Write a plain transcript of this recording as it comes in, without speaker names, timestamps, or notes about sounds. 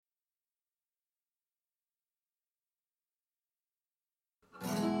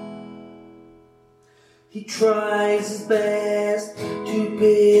He tries his best to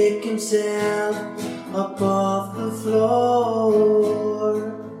pick himself up off the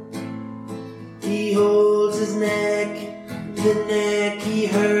floor. He holds his neck, the neck he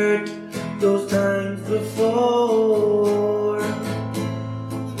hurt those times before.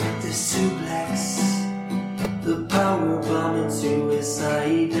 The suplex, the powerbomb and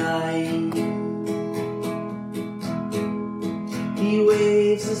suicide dive. He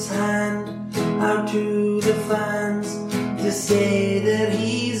waves his hand out to the fans to say that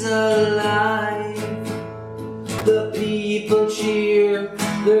he's alive. The people cheer,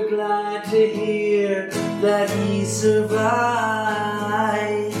 they're glad to hear that he survived.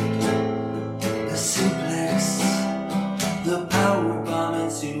 The suplex, the powerbomb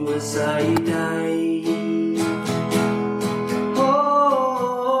and suicide dive.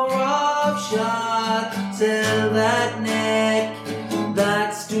 Oh, Roughshod, sell that neck,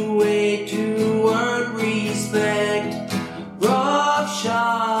 that's the way to earn respect.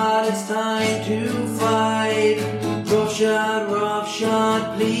 Roughshod, it's time to fight. Roughshod,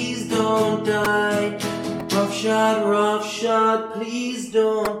 Roughshod, please don't die. Roughshod, Roughshod, please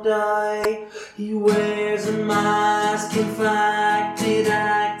don't die. He wears a mask, in fact it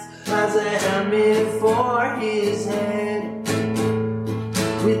acts as a helmet for his head.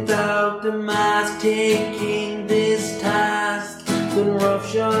 Without the mask taking this task, then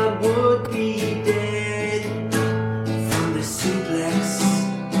Roughshod would be dead. From the suplex,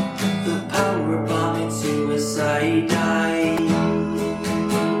 the powerbomb and suicide dive.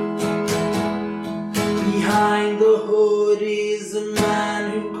 Behind the hood is a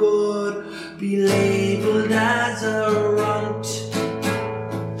man who could be labeled as a runt.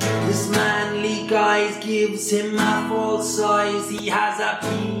 This manly guise gives him a false size. He has a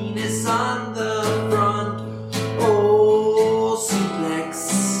penis on the front. Oh, suplex,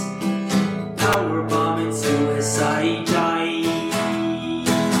 powerbomb and suicide dive.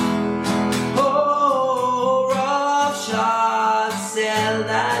 Oh, Roughshod, sell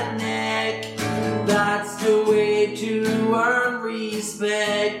that neck, that's the way to earn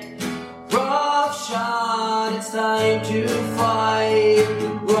respect. Roughshod, it's time to fight.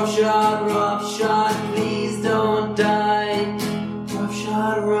 Roughshod, Roughshod, please don't die.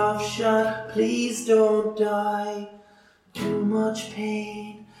 Roughshod, Roughshod, please don't die. Too much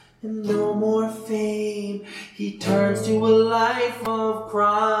pain and no more fame. He turns to a life of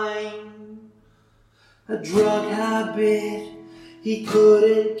crime. A drug habit he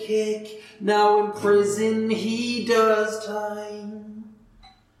couldn't kick. Now in prison he does time.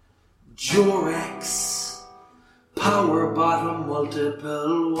 Jorex, power bottom,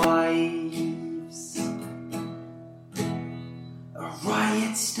 multiple wives. A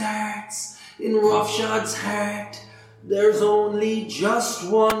riot starts in Roughshod's heart. There's only just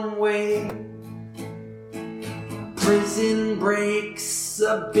one way. Prison breaks,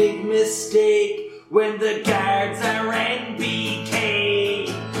 a big mistake when the guards are NBK.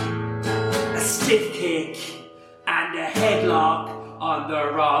 A stiff kick and a headlock on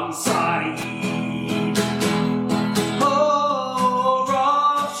the wrong side. Oh,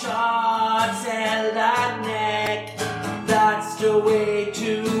 Roughshod, sell that neck, that's the way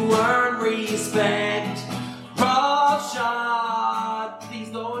to earn respect. Roughshod, please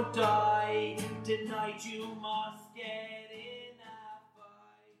don't die, tonight you must get in.